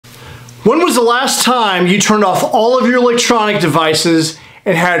When was the last time you turned off all of your electronic devices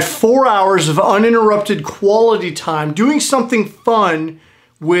and had 4 hours of uninterrupted quality time doing something fun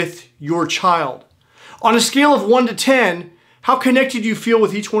with your child? On a scale of 1 to 10, how connected do you feel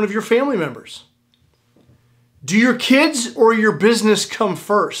with each one of your family members? Do your kids or your business come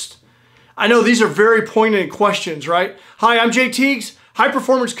first? I know these are very poignant questions, right? Hi, I'm Jay Teagues, high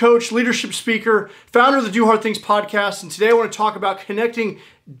performance coach, leadership speaker, founder of the Do Hard Things podcast, and today I want to talk about connecting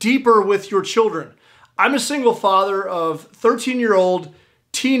deeper with your children. I'm a single father of 13-year-old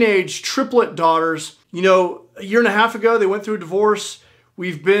teenage triplet daughters. You know, a year and a half ago, they went through a divorce.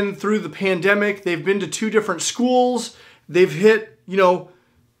 We've been through the pandemic. They've been to 2 different schools. They've hit,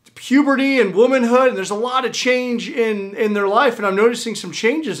 puberty and womanhood, and there's a lot of change in their life, and I'm noticing some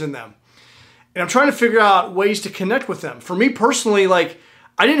changes in them. And I'm trying to figure out ways to connect with them. For me personally, I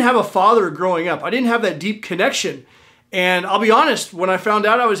didn't have a father growing up. I didn't have that deep connection. And I'll be honest, when I found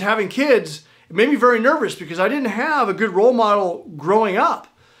out I was having kids, it made me very nervous because I didn't have a good role model growing up.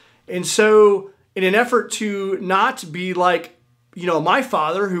 And so in an effort to not be like, my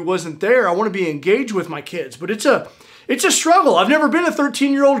father who wasn't there, I want to be engaged with my kids. But it's a struggle. I've never been a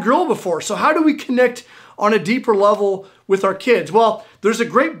 13-year-old girl before. So how do we connect on a deeper level with our kids? Well, there's a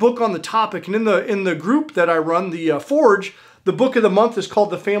great book on the topic. And in the group that I run, the Forge, the book of the month is called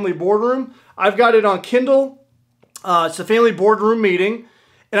The Family Boardroom. I've got it on Kindle. It's a family boardroom meeting.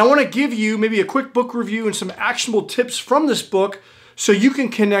 And I want to give you maybe a quick book review and some actionable tips from this book so you can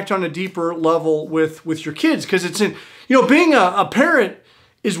connect on a deeper level with your kids. Because being a parent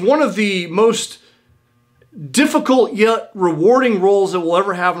is one of the most difficult yet rewarding roles that we'll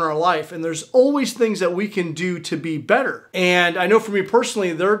ever have in our life. And there's always things that we can do to be better. And I know for me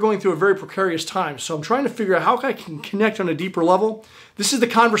personally, they're going through a very precarious time. So I'm trying to figure out how I can connect on a deeper level. This is the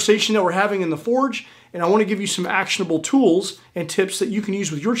conversation that we're having in the Forge. And I want to give you some actionable tools and tips that you can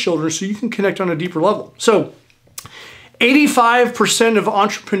use with your children so you can connect on a deeper level. So 85% of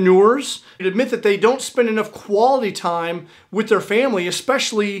entrepreneurs admit that they don't spend enough quality time with their family,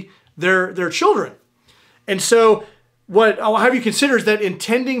 especially their children. And so what I'll have you consider is that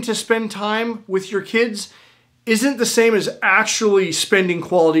intending to spend time with your kids isn't the same as actually spending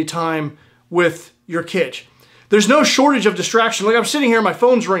quality time with your kids. There's no shortage of distraction. I'm sitting here, my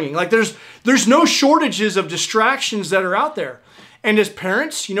phone's ringing. There's no shortages of distractions that are out there. And as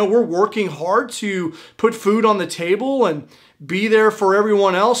parents, we're working hard to put food on the table and be there for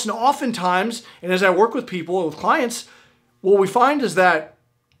everyone else. And oftentimes, and as I work with people, with clients, what we find is that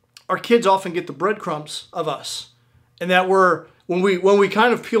our kids often get the breadcrumbs of us. And that when we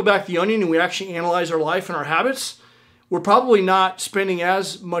kind of peel back the onion and we actually analyze our life and our habits, we're probably not spending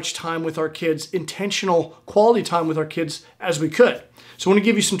as much time with our kids, intentional quality time with our kids as we could. So I want to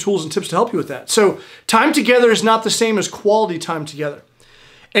give you some tools and tips to help you with that. So time together is not the same as quality time together.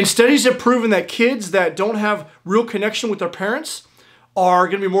 And studies have proven that kids that don't have real connection with their parents are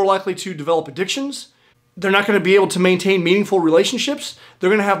going to be more likely to develop addictions. They're not going to be able to maintain meaningful relationships. They're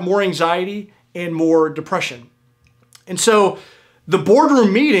going to have more anxiety and more depression. And so the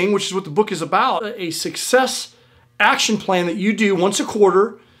boardroom meeting, which is what the book is about, a success action plan that you do once a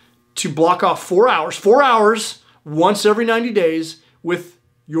quarter to block off 4 hours once every 90 days with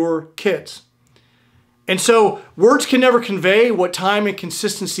your kids. And so words can never convey what time and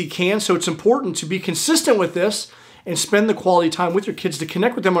consistency can. So it's important to be consistent with this and spend the quality time with your kids to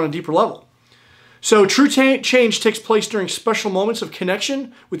connect with them on a deeper level. So true change takes place during special moments of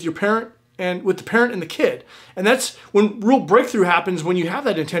connection with your parent and with the parent and the kid. And that's when real breakthrough happens, when you have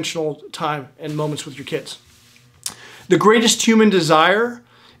that intentional time and moments with your kids. The greatest human desire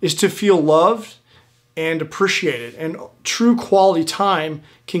is to feel loved and appreciated. And true quality time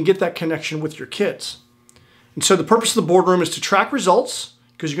can get that connection with your kids. And so the purpose of the boardroom is to track results,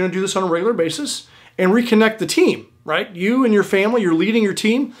 because you're going to do this on a regular basis, and reconnect the team, right? You and your family, you're leading your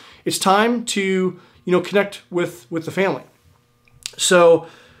team. It's time to, connect with the family. So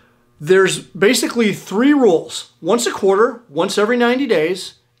there's basically 3 rules. Once a quarter, once every 90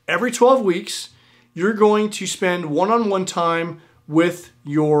 days, every 12 weeks, you're going to spend one-on-one time with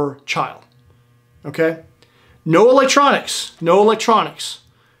your child, okay? No electronics,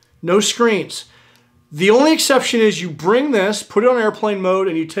 no screens. The only exception is you bring this, put it on airplane mode,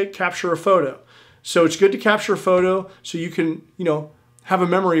 and you capture a photo. So it's good to capture a photo so you can, have a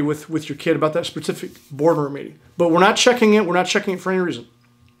memory with your kid about that specific boardroom meeting. But we're not checking it. We're not checking it for any reason.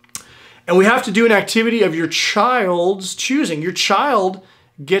 And we have to do an activity of your child's choosing. Your child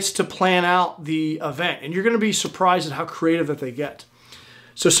gets to plan out the event, and you're going to be surprised at how creative that they get.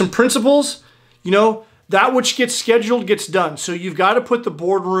 So some principles, that which gets scheduled gets done. So you've got to put the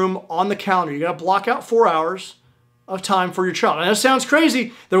boardroom on the calendar. You got to block out 4 hours of time for your child. And that sounds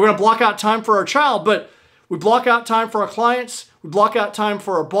crazy that we're going to block out time for our child, but we block out time for our clients, we block out time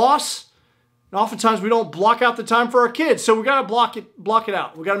for our boss, and oftentimes we don't block out the time for our kids. So we got to block it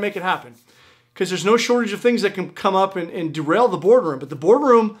out. We got to make it happen, because there's no shortage of things that can come up and derail the boardroom. But the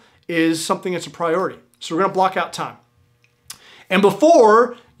boardroom is something that's a priority. So we're going to block out time. And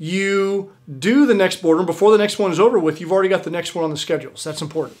before you do the next boardroom, before the next one is over with, you've already got the next one on the schedule. So that's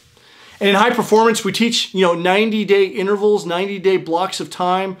important. And in high performance, we teach, 90-day intervals, 90-day blocks of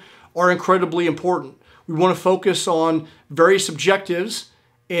time are incredibly important. We want to focus on various objectives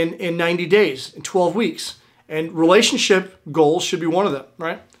in 90 days, in 12 weeks. And relationship goals should be one of them,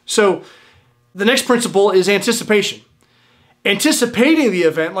 right? So the next principle is anticipation. Anticipating the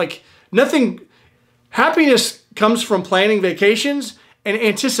event, happiness comes from planning vacations, and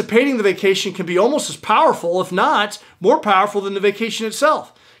anticipating the vacation can be almost as powerful, if not more powerful, than the vacation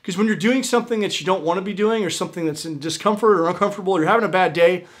itself. Because when you're doing something that you don't want to be doing, or something that's in discomfort or uncomfortable, or you're having a bad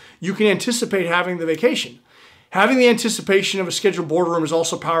day, you can anticipate having the vacation. Having the anticipation of a scheduled boardroom is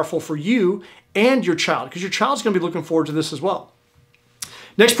also powerful for you and your child, because your child's going to be looking forward to this as well.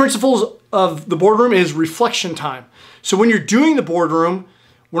 Next principles of the boardroom is reflection time. So when you're doing the boardroom,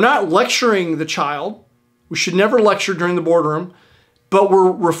 we're not lecturing the child. We should never lecture during the boardroom, but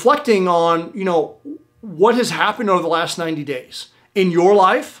we're reflecting on, what has happened over the last 90 days in your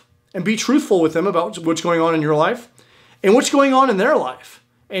life, and be truthful with them about what's going on in your life and what's going on in their life,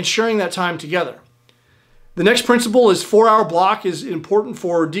 and sharing that time together. The next principle is 4-hour block is important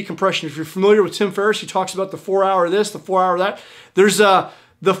for decompression. If you're familiar with Tim Ferriss, he talks about the 4-hour this, the 4-hour that. There's the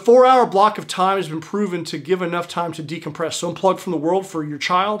 4-hour block of time has been proven to give enough time to decompress. So unplug from the world for your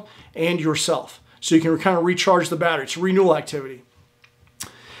child and yourself, so you can kind of recharge the battery. It's a renewal activity.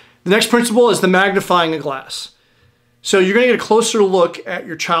 The next principle is the magnifying glass. So you're going to get a closer look at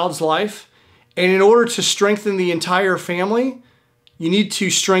your child's life, and in order to strengthen the entire family, you need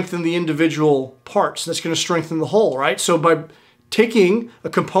to strengthen the individual parts. That's going to strengthen the whole, right? So by taking a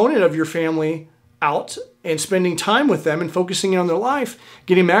component of your family out and spending time with them and focusing on their life,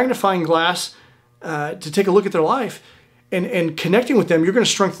 getting a magnifying glass to take a look at their life and connecting with them, you're going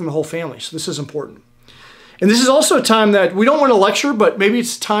to strengthen the whole family. So this is important. And this is also a time that we don't want to lecture, but maybe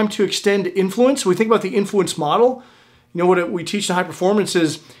it's time to extend influence. We think about the influence model. What we teach in high performance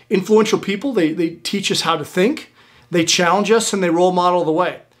is influential people. They teach us how to think, they challenge us, and they role model the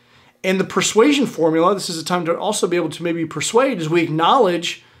way. And the persuasion formula, this is a time to also be able to maybe persuade, is we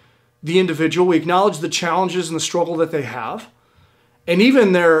acknowledge the individual, we acknowledge the challenges and the struggle that they have, and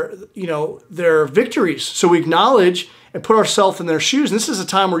even their victories. So we acknowledge and put ourselves in their shoes. And this is a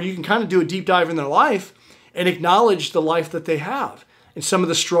time where you can kind of do a deep dive in their life and acknowledge the life that they have, and some of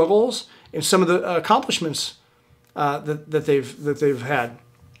the struggles and some of the accomplishments that they've had.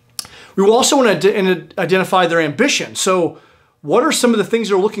 We will also want to identify their ambition. So what are some of the things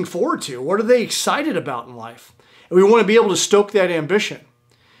they're looking forward to? What are they excited about in life? And we want to be able to stoke that ambition.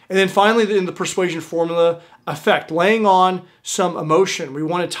 And then finally, in the persuasion formula, affect, laying on some emotion. We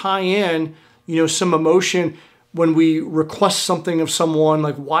want to tie in, some emotion when we request something of someone.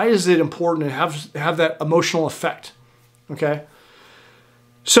 Like, why is it important to have that emotional effect? Okay.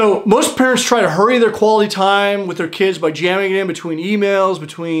 So most parents try to hurry their quality time with their kids by jamming it in between emails,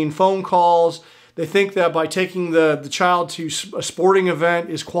 between phone calls. They think that by taking the child to a sporting event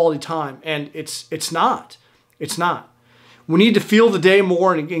is quality time, and it's not. It's not. We need to feel the day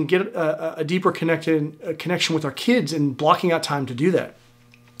more and get a deeper connection with our kids, and blocking out time to do that.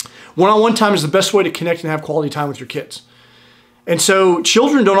 One-on-one time is the best way to connect and have quality time with your kids. And so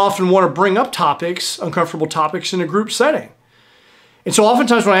children don't often want to bring up uncomfortable topics in a group setting. And so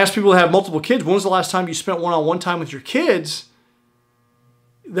oftentimes when I ask people to have multiple kids, when was the last time you spent one-on-one time with your kids?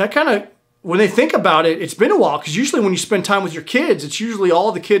 That kind of, when they think about it, it's been a while, because usually when you spend time with your kids, it's usually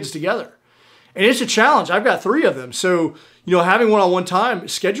all the kids together. And it's a challenge. I've got 3 of them. So, having one-on-one time,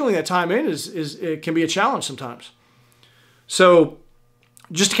 scheduling that time in it can be a challenge sometimes. So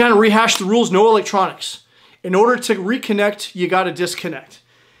just to kind of rehash the rules, no electronics. In order to reconnect, you got to disconnect.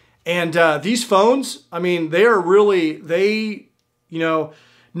 And these phones, they are really,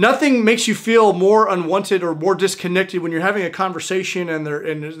 nothing makes you feel more unwanted or more disconnected when you're having a conversation and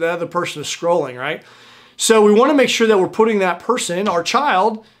the other person is scrolling, right? So we want to make sure that we're putting that person, our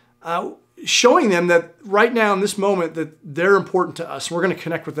child, showing them that right now in this moment that they're important to us. We're going to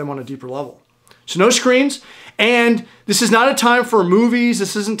connect with them on a deeper level. So no screens. And this is not a time for movies.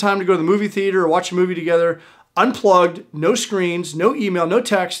 This isn't time to go to the movie theater or watch a movie together. Unplugged, no screens, no email, no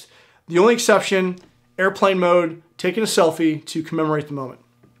text. The only exception, airplane mode, taking a selfie to commemorate the moment.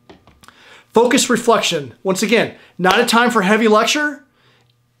 Focus reflection. Once again, not a time for heavy lecture.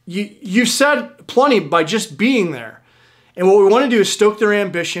 You've said plenty by just being there. And what we want to do is stoke their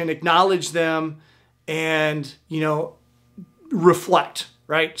ambition, acknowledge them, and, reflect,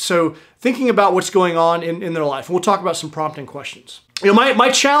 right? So thinking about what's going on in their life. And we'll talk about some prompting questions. My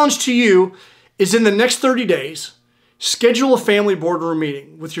challenge to you is in the next 30 days, schedule a family boardroom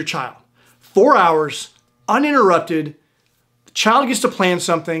meeting with your child. 4 hours, uninterrupted. The child gets to plan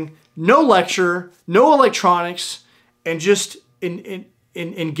something, no lecture, no electronics, and just engage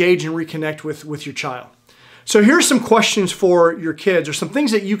and reconnect with your child. So here's some questions for your kids, or some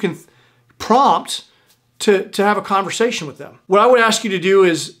things that you can prompt to have a conversation with them. What I would ask you to do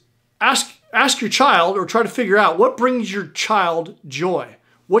is ask your child, or try to figure out what brings your child joy.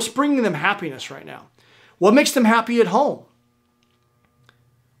 What's bringing them happiness right now? What makes them happy at home?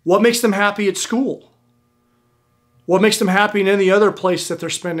 What makes them happy at school? What makes them happy in any other place that they're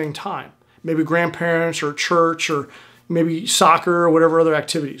spending time? Maybe grandparents or church, or maybe soccer, or whatever other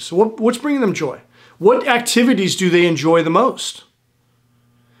activities. So what's bringing them joy? What activities do they enjoy the most?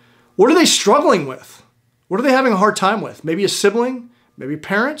 What are they struggling with? What are they having a hard time with? Maybe a sibling, maybe a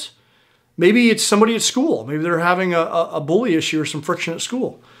parent, maybe it's somebody at school. Maybe they're having a bully issue or some friction at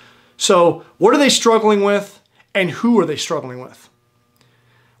school. So what are they struggling with, and who are they struggling with?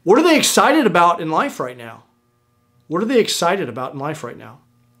 What are they excited about in life right now? What are they excited about in life right now?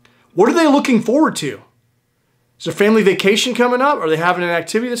 What are they looking forward to? Is there family vacation coming up? Are they having an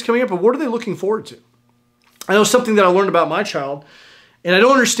activity that's coming up? Or what are they looking forward to? I know something that I learned about my child, and I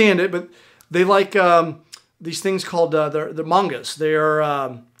don't understand it, but they like these things called the mangas. They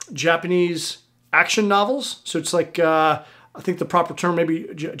are Japanese action novels. So it's like, I think the proper term may be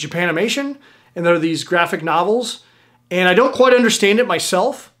Japanimation. And they're these graphic novels. And I don't quite understand it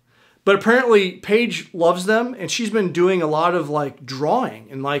myself, but apparently Paige loves them. And she's been doing a lot of like drawing.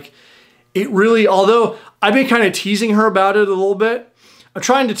 And like it really, although I've been kind of teasing her about it a little bit, I'm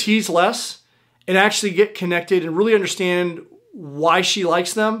trying to tease less and actually get connected and really understand why she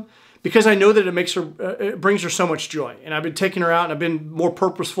likes them, because I know that it brings her so much joy. And I've been taking her out, and I've been more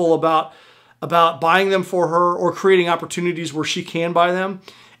purposeful about buying them for her, or creating opportunities where she can buy them.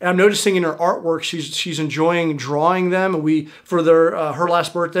 And I'm noticing in her artwork, she's enjoying drawing them. And for her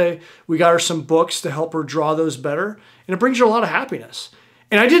last birthday, we got her some books to help her draw those better. And it brings her a lot of happiness.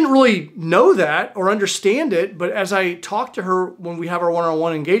 And I didn't really know that or understand it, but as I talk to her when we have our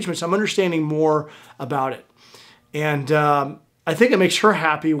one-on-one engagements, I'm understanding more about it. And I think it makes her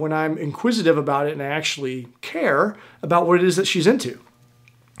happy when I'm inquisitive about it and I actually care about what it is that she's into.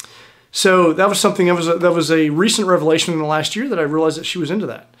 So that was something that was a recent revelation in the last year, that I realized that she was into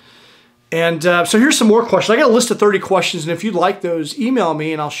that. And so here's some more questions. I got a list of 30 questions, and if you'd like those, email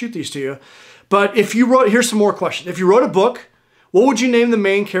me and I'll shoot these to you. But here's some more questions. If you wrote a book, what would you name the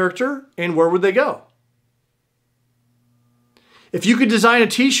main character, and where would they go? If you could design a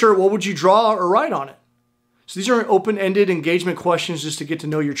t-shirt, what would you draw or write on it? So these are open-ended engagement questions just to get to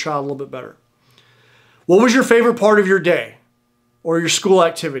know your child a little bit better. What was your favorite part of your day or your school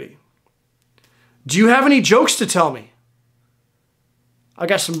activity? Do you have any jokes to tell me? I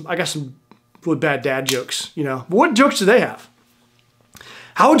got some really bad dad jokes, But what jokes do they have?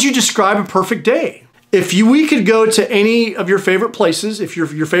 How would you describe a perfect day? If we could go to any of your favorite places, if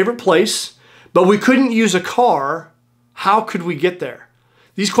your favorite place, but we couldn't use a car, how could we get there?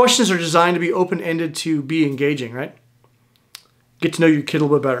 These questions are designed to be open-ended, to be engaging, right? Get to know your kid a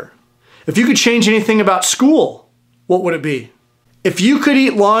little bit better. If you could change anything about school, what would it be? If you could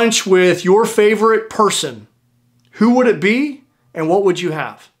eat lunch with your favorite person, who would it be, and what would you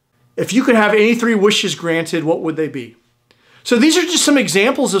have? If you could have any 3 wishes granted, what would they be? So these are just some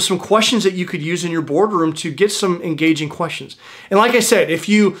examples of some questions that you could use in your boardroom to get some engaging questions. And like I said, if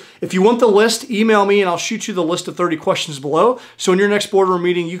you want the list, email me and I'll shoot you the list of 30 questions below. So in your next boardroom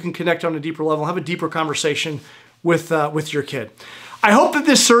meeting, you can connect on a deeper level, have a deeper conversation with your kid. I hope that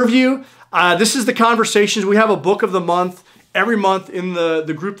this served you. This is The Conversations. We have a book of the month every month in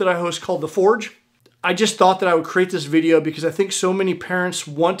the group that I host called The Forge. I just thought that I would create this video because I think so many parents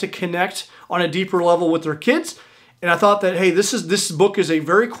want to connect on a deeper level with their kids. And I thought that, hey, this book is a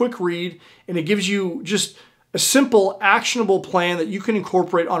very quick read, and it gives you just a simple, actionable plan that you can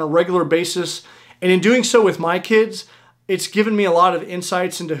incorporate on a regular basis. And in doing so with my kids, it's given me a lot of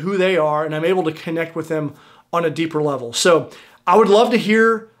insights into who they are, and I'm able to connect with them on a deeper level. So I would love to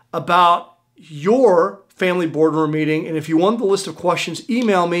hear about your family boardroom meeting. And if you want the list of questions,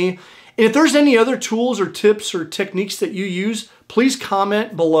 email me. And if there's any other tools or tips or techniques that you use, please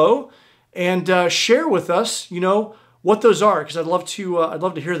comment below and share with us, what those are, because I'd love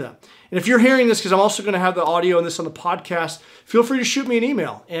to hear them. And if you're hearing this, because I'm also going to have the audio and this on the podcast, feel free to shoot me an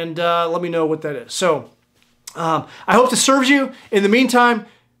email and let me know what that is. So I hope this serves you. In the meantime,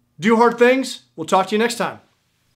 do hard things. We'll talk to you next time.